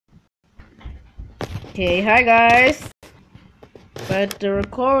Hey, hi guys. About to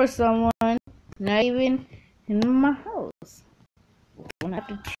record with someone, not even in my house. Don't have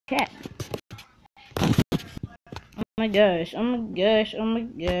to chat. Oh my gosh, oh my gosh, oh my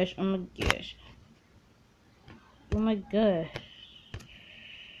gosh, oh my gosh. Oh my gosh.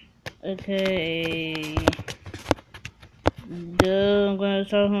 Okay. I'm gonna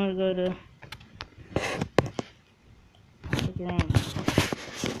tell him to go to Instagram.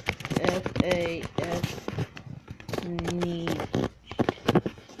 FAS need.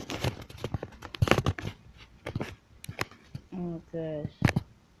 Oh my gosh.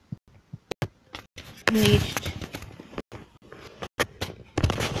 Niched.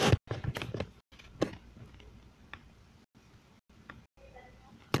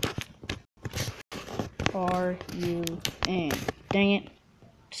 R-U-N. Dang it.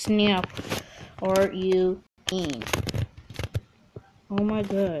 Snap. R-U-N. Oh my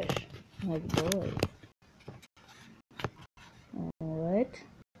gosh. My boy. What?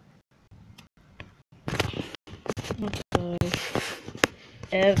 Oh my gosh.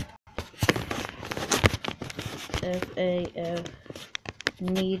 F-A-F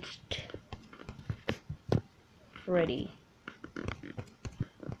needs ready.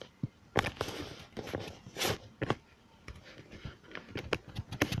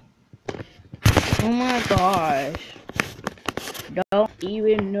 Oh my gosh. Don't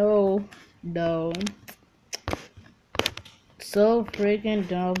even know. No. So freaking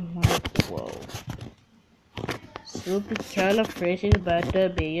dumb. Like, whoa.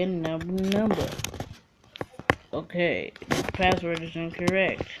 Supercalifragilisticexpialidocious a number. Okay. The password is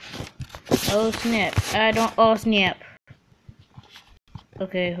incorrect. Oh snap. Oh snap.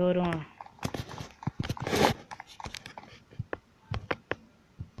 Okay, hold on.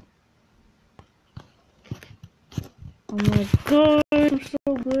 Oh my god, I'm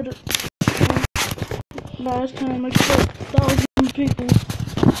so good. Last time I killed 1,000 people.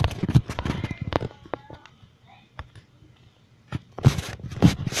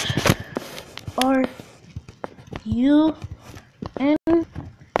 Are you in?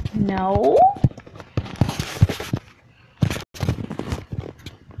 No?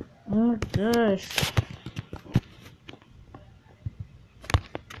 Oh my gosh.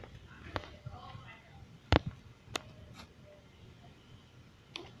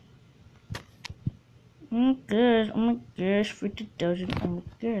 Oh my gosh, oh my gosh, 50,000, oh my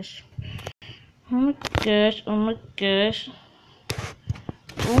gosh. Oh my gosh, oh my gosh.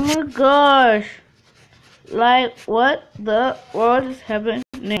 Oh my gosh. Like, what the world is happening?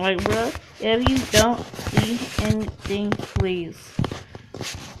 Like, bro, if you don't see anything, please.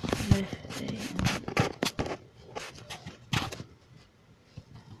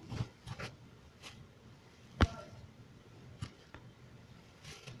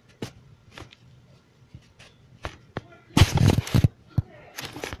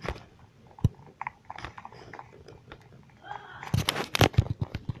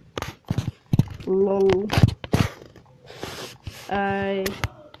 Lol. I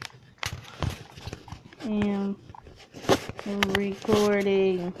am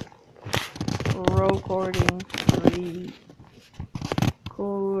recording.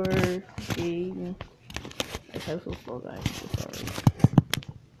 I have so slow, guys. So sorry.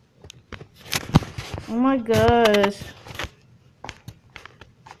 Oh my gosh.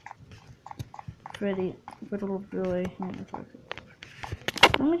 Freddy, little boy.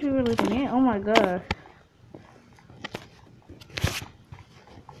 How much you really think? Oh my gosh.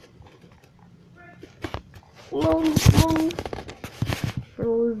 Low.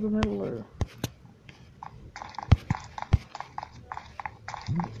 Friddle is the middler.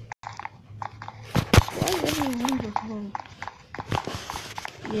 Why is everyone so slow?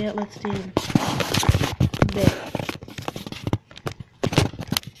 Yeah, let's do it. Bet.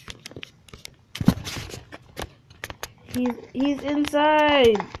 He's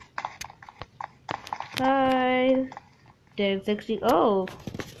inside. Hi. Dead 60. Oh.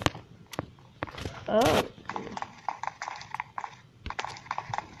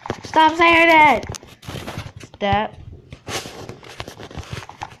 Stop saying that. Stop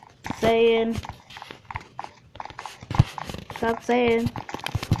saying. Stop saying.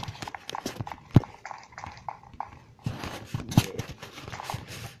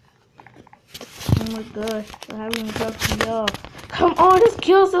 Oh my gosh, I haven't even talked to y'all. Come on, just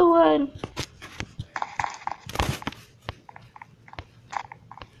kill someone!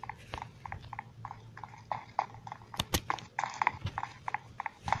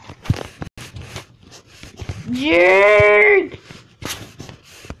 Jerk!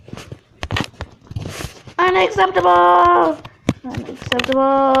 Unacceptable!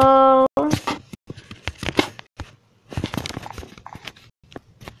 Unacceptable!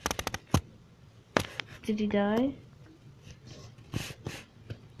 Did he die?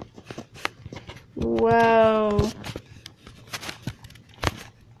 Wow.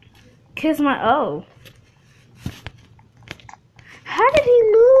 Kiss my O. How did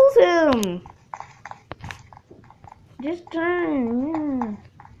he lose him? Just turn, yeah.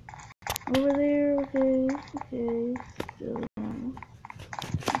 Over there, okay, okay. Still down.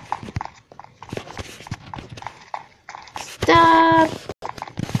 Stop!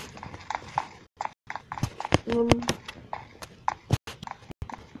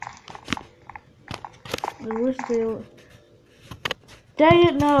 I wish they were. Dang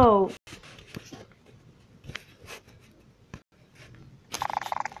it, no!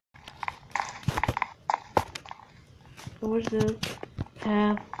 I wish they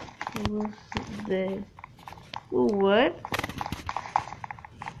have. I wish they. What?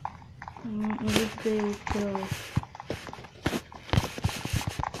 I wish they would kill.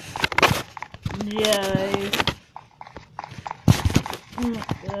 Yeah. Oh my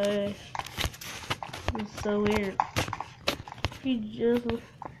gosh. It's so weird. He just.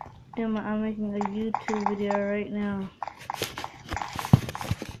 I'm making a YouTube video right now.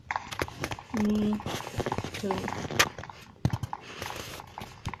 Me too.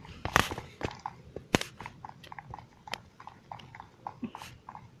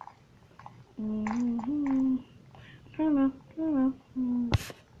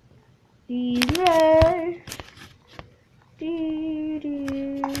 Easy.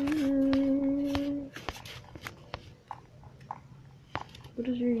 What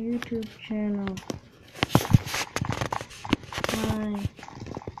is your YouTube channel? My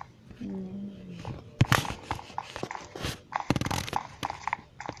name.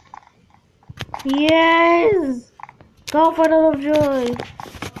 Yes! Go for the love of joy.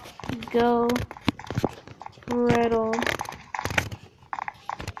 Go. Rattle.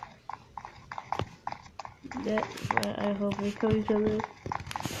 That I hope we kill each other.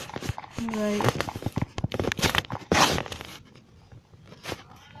 Right.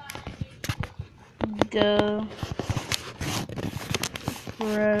 Go.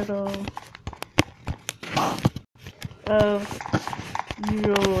 Rattle of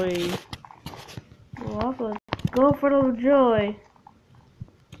joy. Well, go for the joy.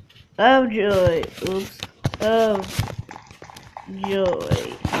 Of joy. Oops. Of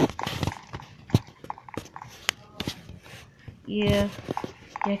joy. Yeah.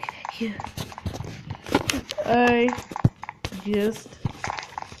 I just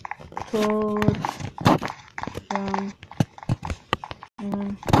told someone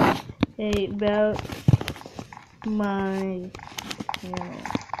about my channel.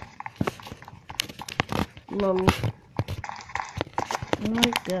 Lol. Oh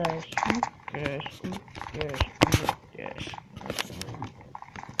my gosh. Oh my gosh. Oh my gosh. Oh my gosh.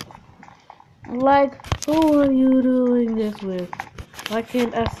 Like, who are you doing this with? Why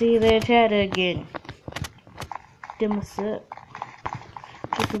can't I see their chat again? Demoset.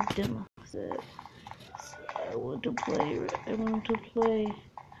 Just a Demoset. I want to play. I want to play.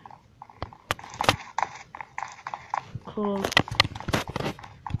 Cool.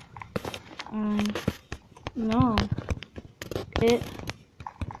 No. It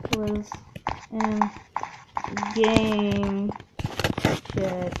was in game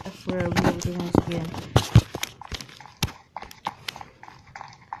chat. I swear I'm never doing this again.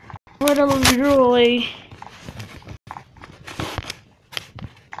 What a joy.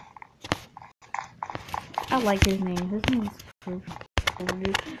 I like his name. His name is perfect.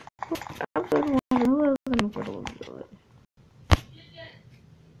 I'm sort of wondering who else is in for the joy.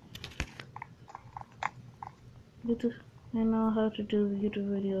 I know how to do YouTube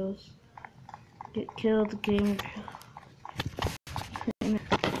videos. Get killed, game.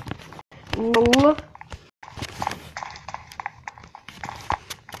 Look.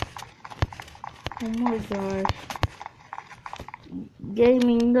 Oh my gosh.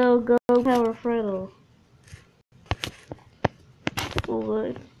 Gaming, go, Power Fredo.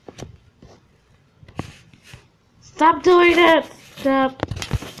 What? Stop doing that! Stop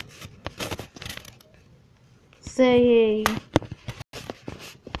saying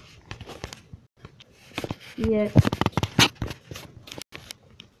yes.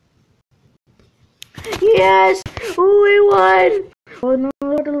 Yes! We won! Oh no,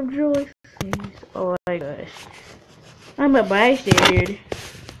 little joy. Oh my gosh. I'm a bystander.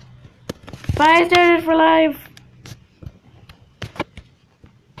 Bystander for life!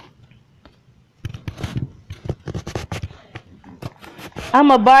 I'm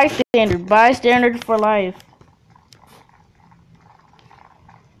a bystander. Bystander for life.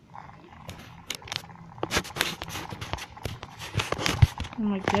 Oh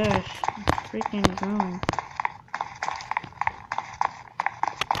my gosh. freaking going?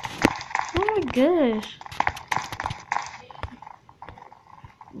 Oh my gosh.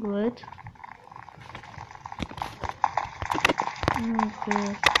 What? Oh my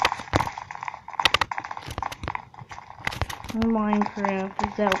gosh. Minecraft.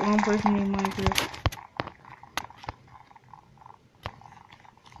 Is that one person in Minecraft?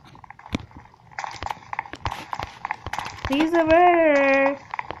 He's a murderer!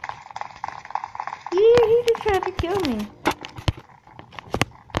 Yeah, he just tried to kill me.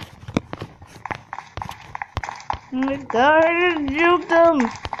 Oh my god, I just juked him!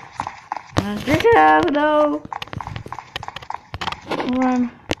 I just have no.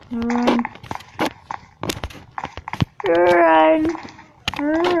 Run, run, run,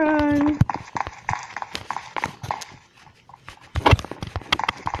 run.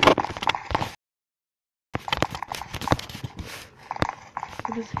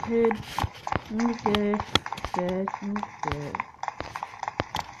 I just hid. I'm good, good, I'm good.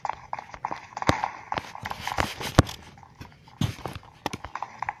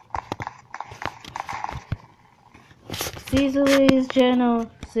 Cecily's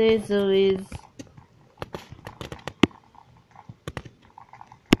channel, Cecily's.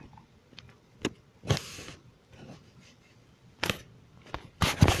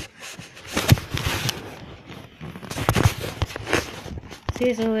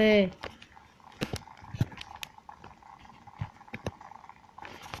 Cecily.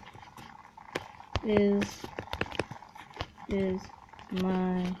 Is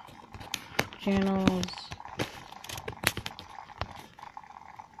my channel's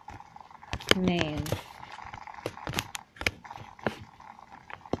name.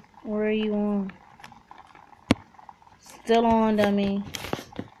 Where are you on? Still on, dummy.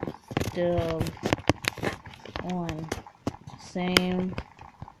 Still on. Same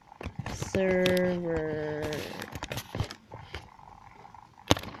server.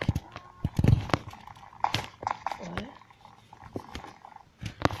 What?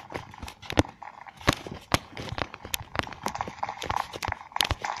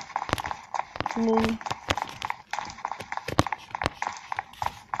 Ooh.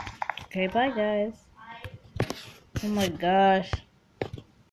 Okay, bye guys. Oh my gosh.